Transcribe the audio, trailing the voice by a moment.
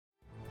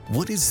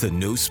What is the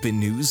No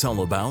Spin News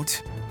all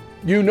about?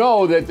 You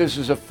know that this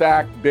is a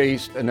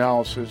fact-based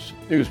analysis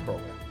news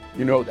program.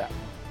 You know that.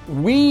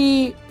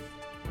 We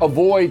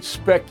avoid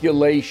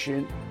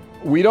speculation.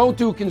 We don't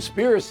do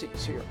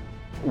conspiracies here.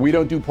 We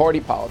don't do party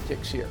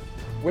politics here.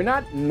 We're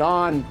not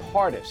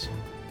nonpartisan.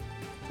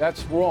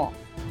 That's wrong.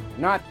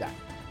 Not that.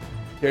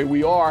 Okay,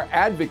 we are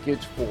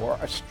advocates for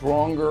a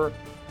stronger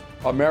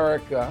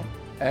America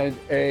and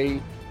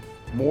a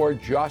more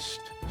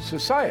just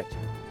society.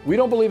 We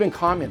don't believe in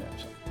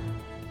communism.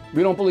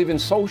 We don't believe in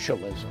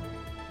socialism.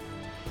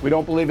 We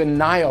don't believe in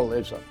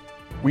nihilism.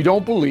 We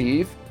don't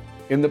believe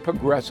in the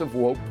progressive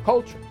woke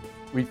culture.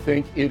 We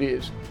think it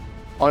is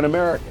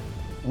un-American.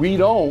 We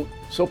don't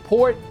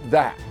support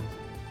that.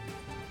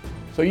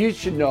 So you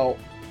should know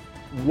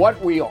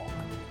what we are,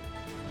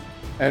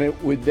 and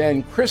it would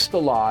then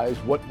crystallize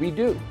what we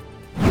do.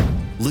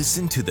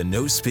 Listen to the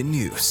No Spin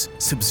News.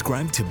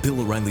 Subscribe to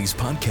Bill O'Reilly's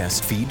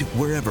podcast feed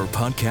wherever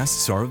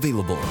podcasts are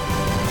available.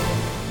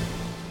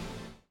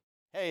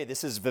 Hey,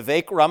 this is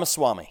Vivek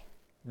Ramaswamy.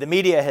 The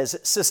media has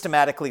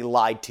systematically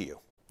lied to you.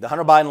 The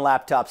Hunter Biden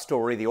laptop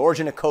story, the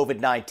origin of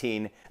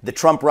COVID-19, the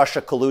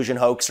Trump-Russia collusion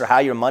hoax, or how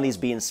your money's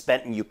being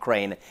spent in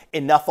Ukraine.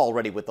 Enough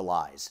already with the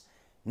lies.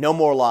 No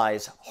more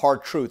lies,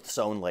 hard truths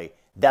only.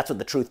 That's what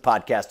the Truth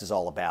Podcast is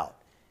all about.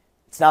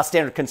 It's not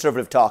standard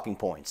conservative talking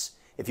points.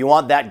 If you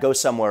want that, go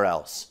somewhere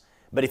else.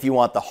 But if you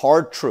want the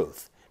hard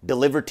truth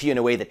delivered to you in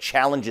a way that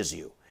challenges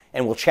you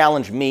and will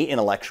challenge me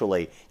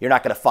intellectually, you're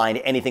not going to find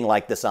anything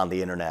like this on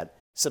the internet.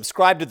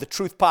 Subscribe to the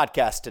Truth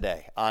Podcast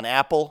today on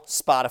Apple,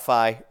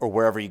 Spotify, or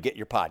wherever you get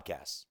your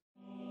podcasts.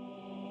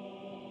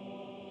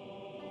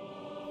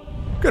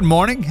 Good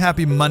morning.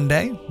 Happy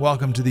Monday.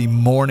 Welcome to the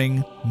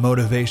Morning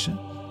Motivation.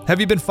 Have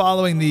you been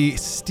following the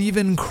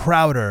Steven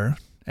Crowder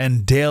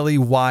and Daily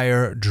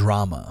Wire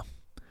drama?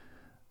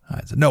 All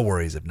right, so no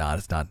worries if not.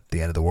 It's not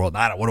the end of the world.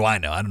 What do I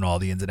know? I don't know all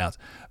the ins and outs.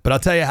 But I'll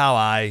tell you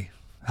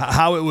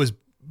how it was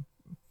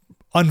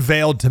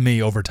unveiled to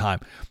me over time.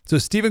 So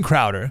Steven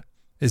Crowder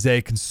is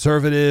a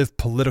conservative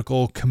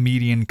political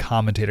comedian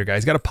commentator guy.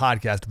 He's got a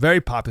podcast,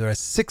 very popular, has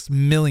 6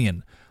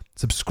 million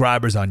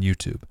subscribers on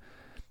YouTube.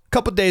 A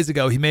couple days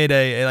ago, he made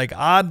a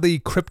oddly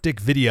cryptic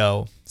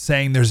video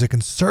saying there's a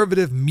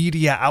conservative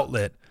media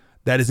outlet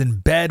that is in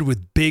bed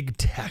with big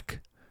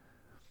tech.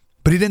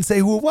 But he didn't say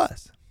who it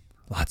was.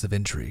 Lots of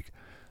intrigue.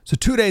 So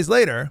 2 days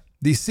later,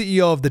 the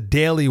CEO of the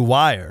Daily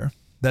Wire,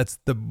 that's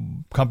the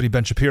company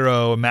Ben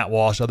Shapiro and Matt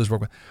Walsh, others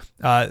work with.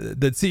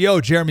 The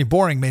CEO, Jeremy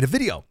Boring, made a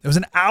video. It was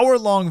an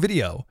hour-long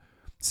video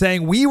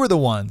saying we were the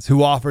ones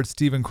who offered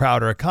Steven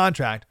Crowder a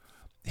contract.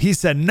 He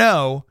said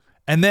no,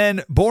 and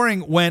then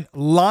Boring went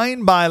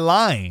line by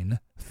line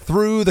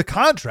through the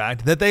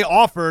contract that they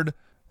offered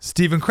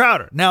Steven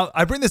Crowder. Now,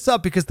 I bring this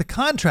up because the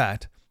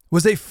contract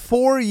was a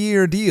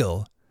 4-year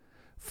deal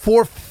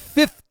for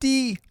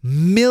 $50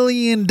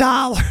 million.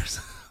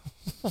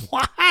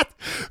 What?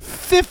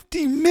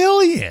 $50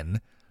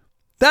 million?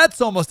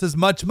 That's almost as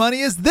much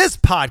money as this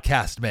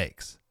podcast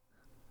makes.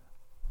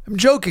 I'm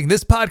joking.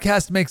 This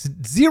podcast makes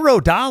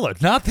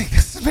 $0. Nothing.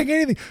 This doesn't make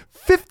anything.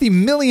 $50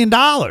 million.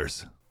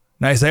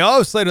 Now you say,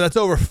 oh, Slater, that's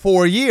over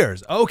 4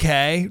 years.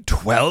 Okay,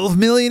 $12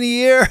 million a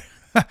year.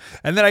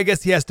 And then I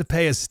guess he has to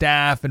pay his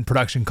staff and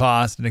production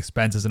costs and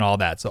expenses and all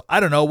that. So I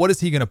don't know. What is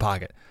he going to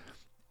pocket?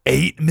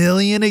 $8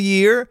 million a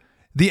year?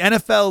 The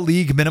NFL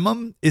league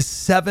minimum is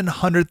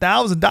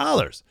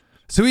 $700,000.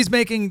 So he's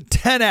making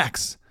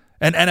 10x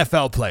an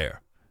NFL player.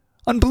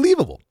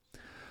 Unbelievable.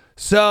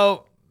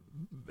 So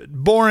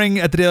Boring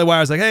at the Daily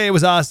Wire was like, hey, it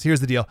was us. Here's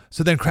the deal.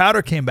 So then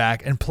Crowder came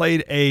back and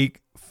played a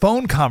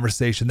phone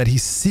conversation that he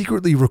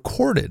secretly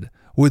recorded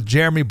with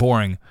Jeremy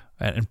Boring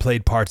and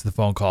played parts of the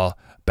phone call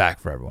back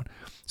for everyone.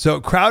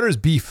 So Crowder's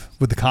beef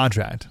with the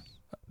contract,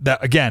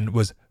 that again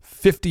was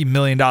 $50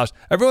 million.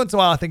 Every once in a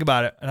while I think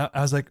about it and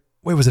I was like,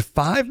 wait, was it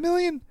 $5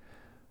 million?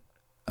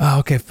 Oh,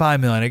 okay, $5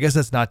 million. I guess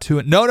that's not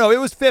too. No, it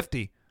was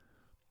 50.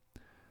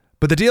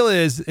 But the deal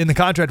is, in the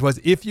contract was,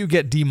 if you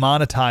get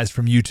demonetized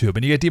from YouTube,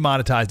 and you get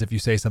demonetized if you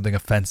say something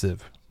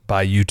offensive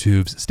by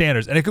YouTube's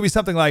standards, and it could be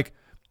something like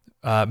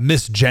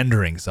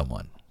misgendering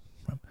someone.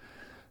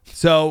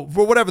 So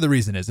for whatever the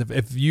reason is,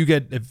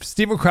 if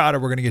Steven Crowder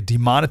were going to get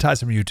demonetized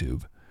from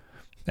YouTube,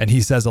 and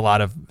he says a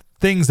lot of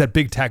things that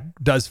big tech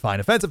does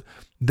find offensive,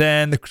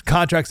 then the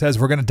contract says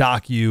we're going to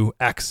dock you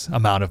X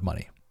amount of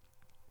money.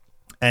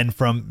 And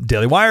from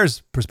Daily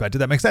Wire's perspective,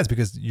 that makes sense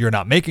because you're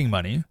not making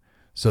money.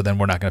 So then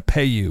we're not going to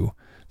pay you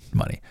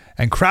money.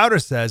 And Crowder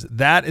says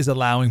that is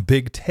allowing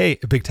big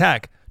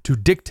tech to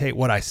dictate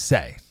what I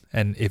say.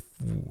 And if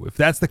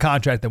that's the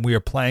contract, then we are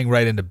playing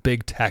right into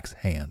big tech's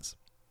hands.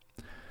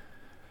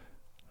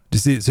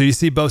 So you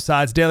see both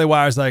sides. Daily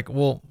Wire's like,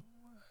 well,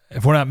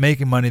 if we're not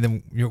making money,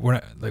 then we're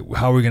not, like,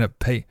 how are we going to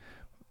pay?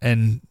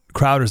 And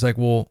Crowder's like,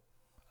 well,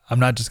 I'm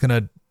not just going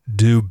to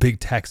do big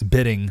tech's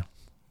bidding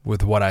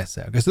with what I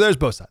say. Okay, so there's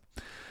both sides.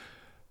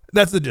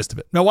 That's the gist of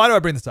it. Now, why do I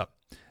bring this up?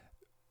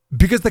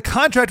 Because the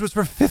contract was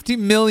for $50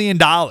 million.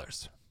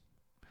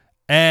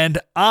 And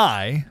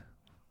I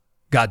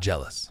got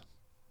jealous.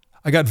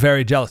 I got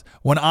very jealous.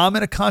 When I'm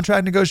in a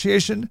contract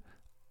negotiation,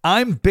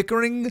 I'm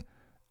bickering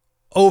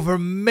over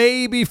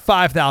maybe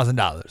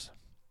 $5,000.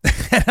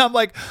 And I'm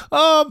like,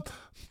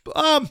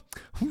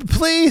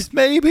 please,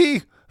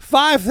 maybe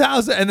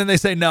 5,000. And then they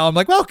say no. I'm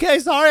like, okay,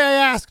 sorry I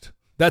asked.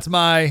 That's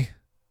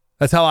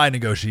how I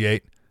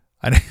negotiate.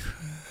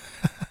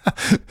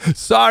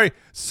 Sorry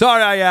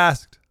I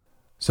asked.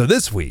 So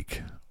this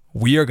week,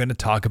 we are going to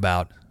talk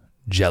about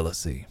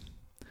jealousy.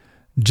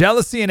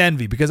 Jealousy and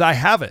envy, because I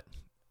have it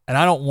and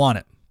I don't want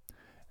it.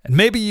 And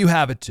maybe you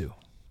have it too.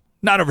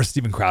 Not over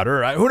Steven Crowder,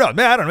 right? Who knows?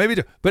 Man, I don't know, maybe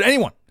you do. But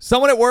anyone,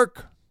 someone at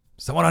work,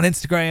 someone on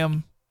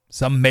Instagram,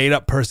 some made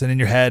up person in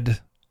your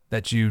head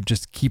that you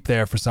just keep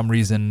there for some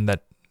reason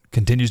that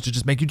continues to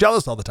just make you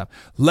jealous all the time.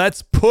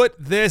 Let's put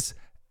this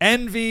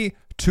envy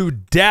to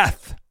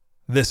death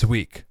this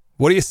week.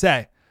 What do you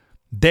say?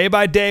 Day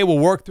by day, we'll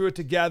work through it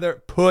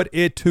together. Put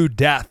it to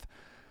death.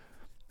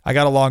 I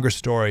got a longer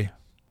story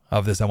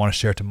of this I want to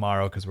share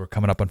tomorrow because we're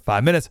coming up on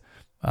 5 minutes.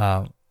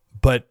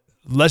 But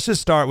let's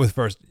just start with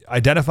first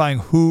identifying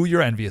who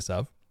you're envious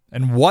of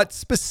and what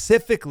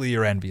specifically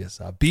you're envious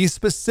of. Be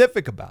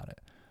specific about it.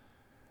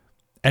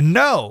 And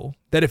know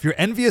that if you're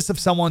envious of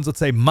someone's, let's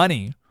say,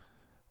 money,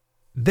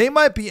 they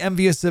might be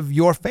envious of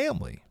your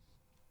family,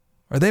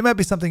 or they might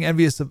be something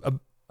envious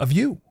of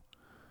you.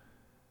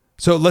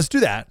 So let's do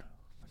that.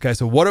 Okay,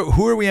 so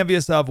who are we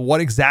envious of? What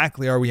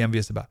exactly are we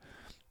envious about?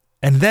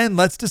 And then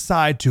let's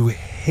decide to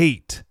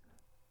hate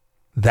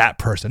that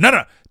person.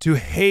 No, to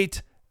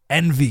hate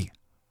envy.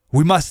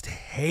 We must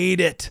hate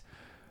it.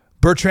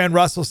 Bertrand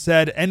Russell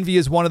said, envy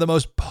is one of the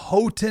most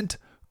potent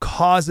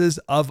causes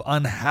of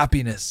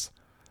unhappiness.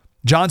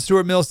 John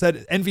Stuart Mill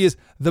said, envy is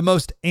the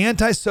most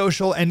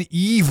antisocial and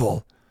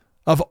evil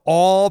of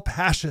all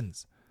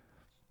passions.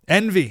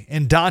 Envy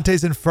in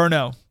Dante's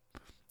Inferno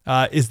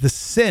is the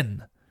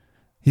sin.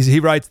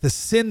 He writes, the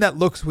sin that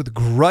looks with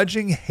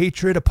grudging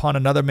hatred upon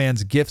another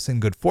man's gifts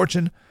and good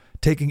fortune,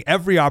 taking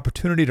every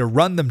opportunity to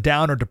run them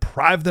down or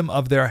deprive them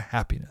of their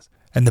happiness.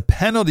 And the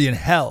penalty in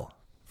hell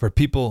for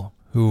people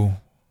who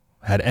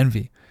had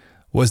envy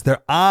was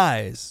their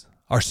eyes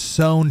are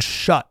sewn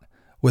shut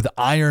with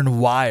iron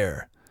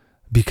wire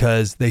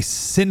because they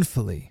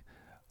sinfully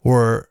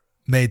were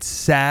made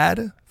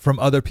sad from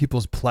other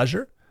people's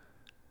pleasure,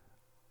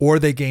 or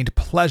they gained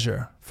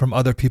pleasure from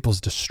other people's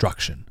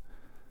destruction.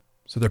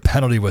 So their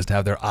penalty was to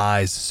have their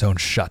eyes sewn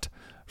shut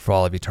for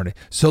all of eternity.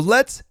 So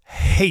let's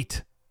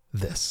hate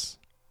this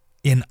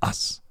in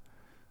us.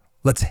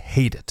 Let's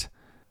hate it.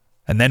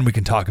 And then we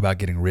can talk about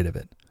getting rid of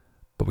it.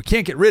 But we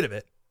can't get rid of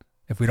it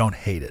if we don't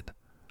hate it.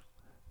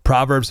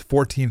 Proverbs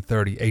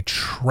 14:30, a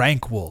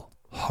tranquil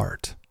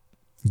heart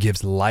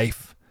gives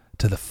life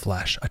to the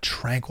flesh. A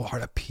tranquil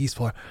heart, a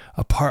peaceful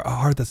heart, a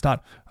heart that's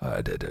not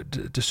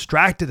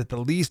distracted at the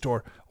least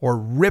or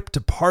ripped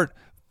apart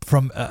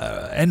from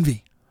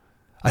envy.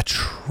 A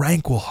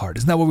tranquil heart.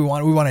 Isn't that what we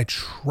want? We want a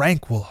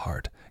tranquil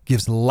heart.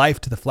 Gives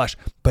life to the flesh.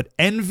 But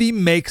envy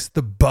makes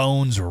the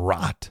bones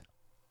rot.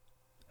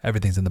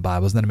 Everything's in the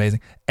Bible. Isn't that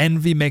amazing?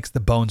 Envy makes the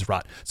bones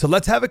rot. So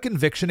let's have a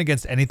conviction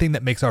against anything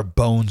that makes our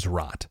bones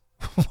rot.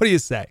 What do you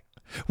say?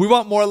 We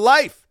want more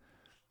life,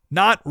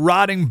 not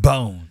rotting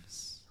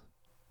bones.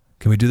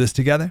 Can we do this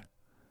together?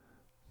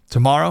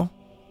 Tomorrow,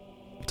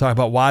 we'll talk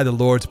about why the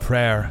Lord's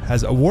Prayer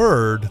has a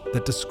word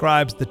that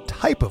describes the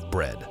type of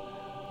bread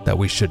that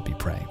we should be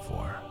praying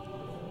for.